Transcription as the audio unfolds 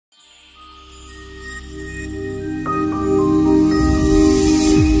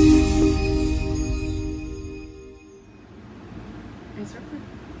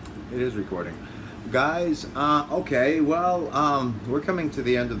is recording. Guys, okay, well, we're coming to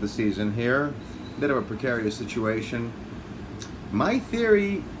the end of the season here. Bit of a precarious situation. My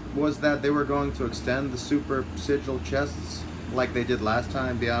theory was that they were going to extend the super sigil chests like they did last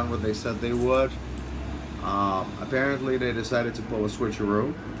time beyond what they said they would. Apparently they decided to pull a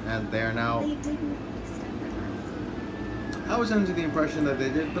switcheroo, and they're now... They didn't extend it last time. I was under the impression that they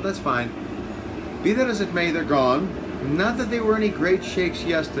did, but that's fine. Be that as it may, they're gone. Not that there were any great shakes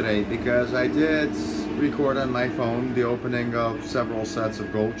yesterday, because I did record on my phone the opening of several sets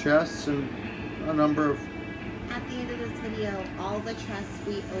of gold chests and a number of... At the end of this video, all the chests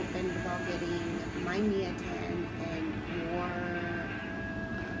we opened while getting my Mia 10 and your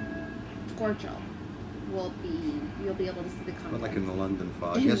Scorcho will be, you'll be able to see the content. like in the London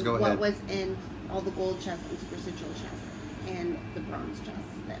fog. Yes, go ahead. What was in all the gold chests and super sigil chests and the bronze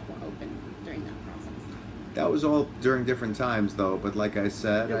chests that were opened during that process. That was all during different times, though, but like I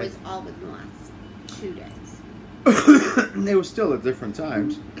said... It was all within the last 2 days. It was still at different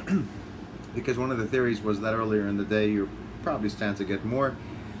times. Because one of the theories was that earlier in the day you probably stand to get more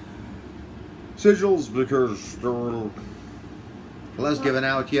sigils because they're a little less given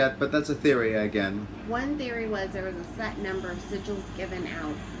out yet, but that's a theory again. One theory was there was a set number of sigils given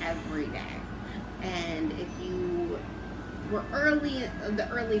out every day. And if you were the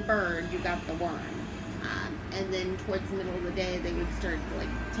early bird, you got the one. And then towards the middle of the day, they would start like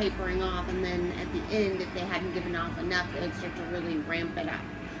tapering off, and then at the end, if they hadn't given off enough, they would start to really ramp it up.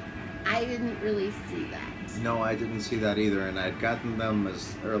 I didn't really see that. No, I didn't see that either, and I'd gotten them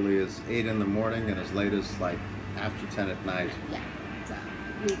as early as 8 in the morning and as late as like after 10 at night. Yeah, so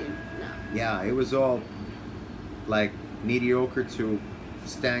we didn't know. Yeah, it was all like mediocre to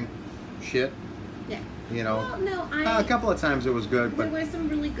stank shit. Yeah. You know, well, no, a couple of times it was good, but there were some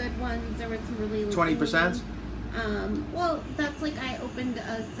really good ones. There were some really 20%. Well, that's like I opened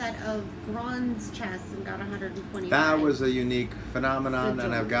a set of bronze chests and got 125. That was a unique phenomenon,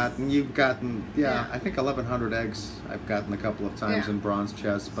 sigils. and you've gotten, yeah, I think 1,100 eggs I've gotten a couple of times in bronze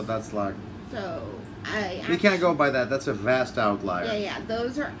chests, but that's like, so you can't go by that. That's a vast outlier. Yeah,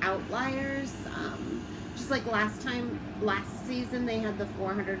 those are outliers. Just like last season, they had the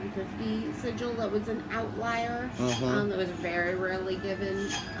 450 sigil that was an outlier. That was very rarely given.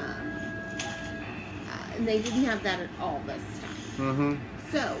 And they didn't have that at all this time.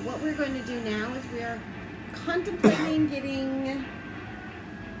 So what we're going to do now is we are contemplating getting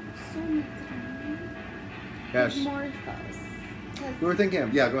Morphos. We were thinking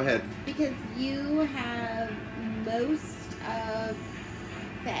of, yeah, go ahead. Because you have most of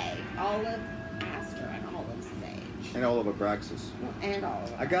Faye, all of Aster, and all of Sage. And all of Abraxas. And all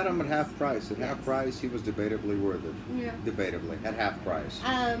of I got him at half price. At half price, he was debatably worth it. Yeah. Debatably, at half price.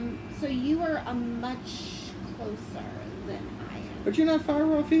 So you are a much closer than I am. But you're not far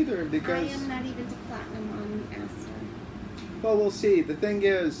off either, because... I am not even to platinum on Aster. Well, we'll see. The thing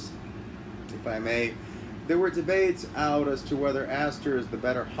is, if I may, there were debates out as to whether Aster is the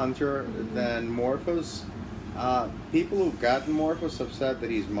better hunter than Morphos. People who've gotten Morphos have said that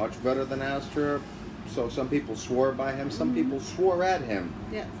he's much better than Aster. So some people swore by him, some people swore at him.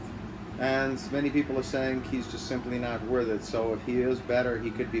 Yes. And many people are saying he's just simply not worth it. So if he is better, he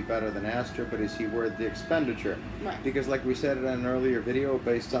could be better than Aster, but is he worth the expenditure? Right. Because like we said in an earlier video,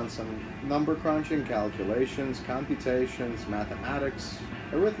 based on some number crunching, calculations, computations, mathematics,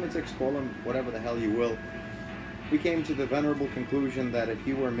 arithmetics, call them whatever the hell you will, we came to the venerable conclusion that if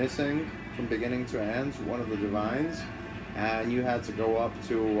you were missing from beginning to end one of the divines, and you had to go up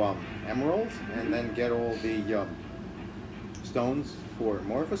to Emerald and then get all the stones for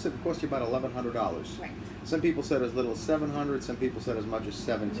Morphos, it would cost you about $1,100. Right. Some people said as little as $700, some people said as much as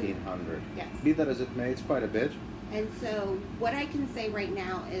 $1,700. Yes. Be that as it may, it's quite a bit. And so what I can say right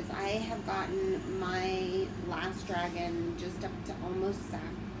now is I have gotten my last dragon just up to almost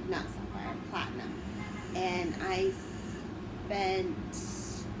platinum. And I spent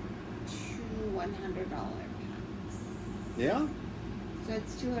 $100 packs. Yeah? So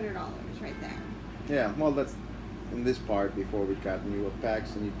it's $200 right there. Yeah, well, that's in this part before we've gotten you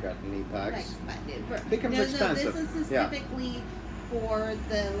packs and you've gotten me packs. It becomes expensive. No, this is specifically for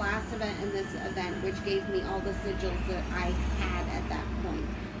the last event and this event, which gave me all the sigils that I had at that point,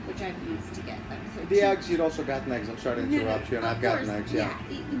 which I've used to get them. So the eggs, you'd also gotten eggs. I'm sorry to interrupt you, and I've gotten eggs, yeah.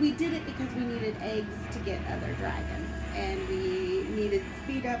 We did it because we needed eggs to get other dragons, and we needed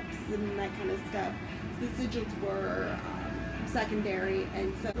speed ups and that kind of stuff. The sigils were secondary,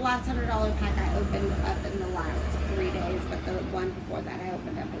 and so the last $100 pack I opened up in the last 3 days, but the one before that I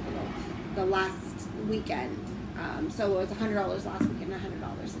opened up over the last weekend. So it was $100 last weekend,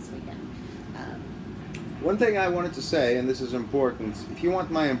 $100 this weekend. One thing I wanted to say, and this is important, if you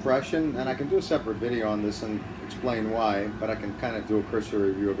want my impression, and I can do a separate video on this and explain why, but I can kind of do a cursory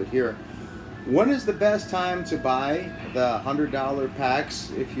review of it here. When is the best time to buy the $100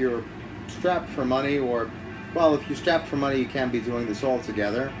 packs if you're strapped for money, or, well, if you're strapped for money, you can't be doing this all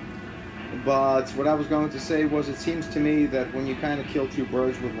together. But what I was going to say was, it seems to me that when you kind of kill two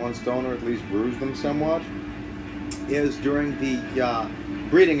birds with one stone, or at least bruise them somewhat, is during the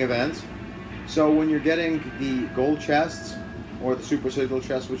breeding event. So when you're getting the gold chests or the super sigil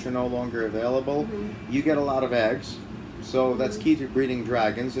chests, which are no longer available, you get a lot of eggs. So that's key to breeding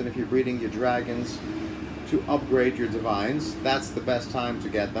dragons. And if you're breeding your dragons to upgrade your divines, that's the best time to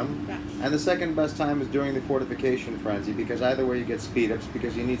get them. And the second best time is during the fortification frenzy, because either way you get speed ups,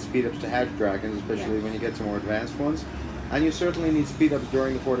 because you need speed ups to hatch dragons, especially when you get to more advanced ones. And you certainly need speed ups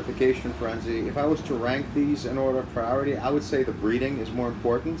during the fortification frenzy. If I was to rank these in order of priority, I would say the breeding is more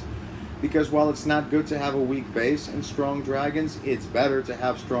important. Because while it's not good to have a weak base and strong dragons, it's better to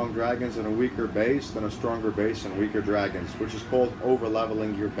have strong dragons and a weaker base than a stronger base and weaker dragons, which is called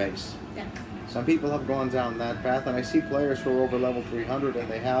over-leveling your base. Yeah. Some people have gone down that path, and I see players who are over level 300 and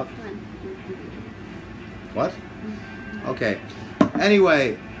they have... What? Okay.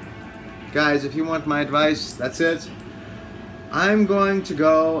 Anyway, guys, if you want my advice, that's it. I'm going to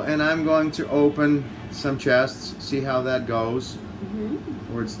go and I'm going to open some chests, see how that goes.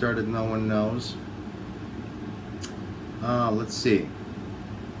 Where it started, no one knows. Let's see.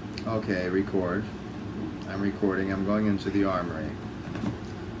 Okay, record. I'm recording. I'm going into the armory.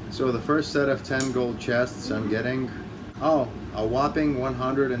 So the first set of 10 gold chests I'm getting, a whopping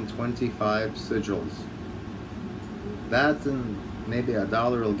 125 sigils. That and maybe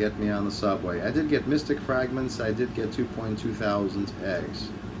 $1 will get me on the subway. I did get mystic fragments. I did get 2.2 thousand eggs.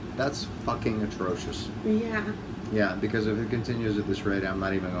 That's fucking atrocious. Yeah. Yeah, because if it continues at this rate, I'm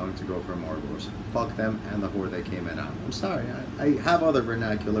not even going to go for more whores. Fuck them and the whore they came in on. I'm sorry, I have other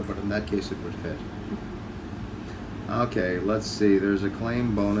vernacular, but in that case it would fit. Okay, let's see. There's a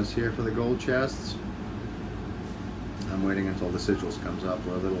claim bonus here for the gold chests. I'm waiting until the sigils comes up.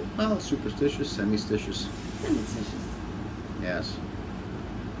 We're a little, well, superstitious, semi-stitious. Semi-stitious. Yes.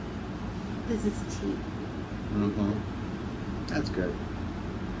 This is tea. That's good.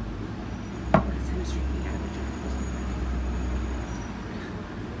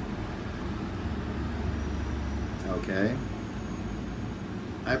 Okay.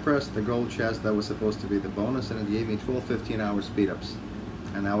 I pressed the gold chest that was supposed to be the bonus, and it gave me 12-15-hour speed ups.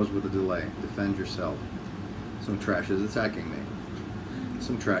 And that was with a delay. Defend yourself. Some trash is attacking me.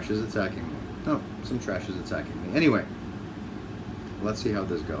 Some trash is attacking me. No, some trash is attacking me. Anyway, let's see how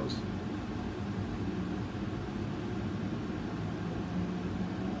this goes.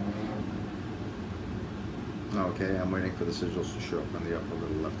 Okay, I'm waiting for the sigils to show up on the upper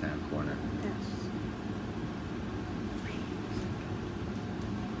little left-hand corner. Yes.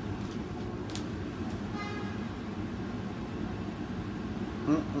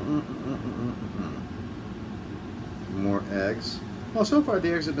 More eggs. Well, so far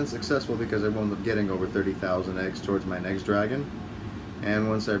the eggs have been successful because I wound up getting over 30,000 eggs towards my next dragon. And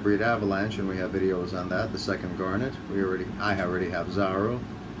once I breed Avalanche, and we have videos on that, the second Garnet, I already have Zaru,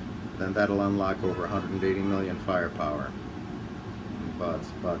 then that'll unlock over 180 million firepower. But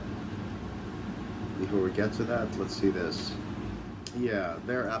before we get to that, let's see this. Yeah,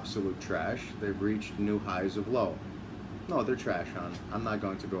 they're absolute trash. They've reached new highs of low. No, they're trash, hon. I'm not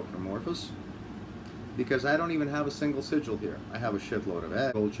going to go for Morphous, because I don't even have a single sigil here. I have a shitload of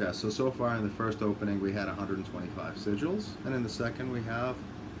egg gold chests. So far in the first opening we had 125 sigils, and in the second we have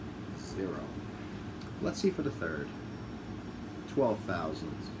 0. Let's see for the third.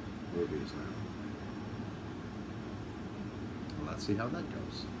 12,000 rubies now. Let's see how that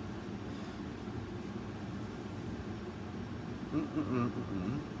goes.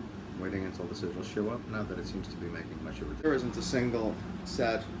 Waiting until the sigils show up, now that it seems to be making much of a difference. There isn't a single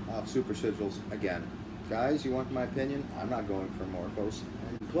set of super sigils again. Guys, you want my opinion? I'm not going for Morphos.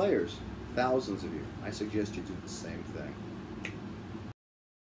 And players, thousands of you, I suggest you do the same thing.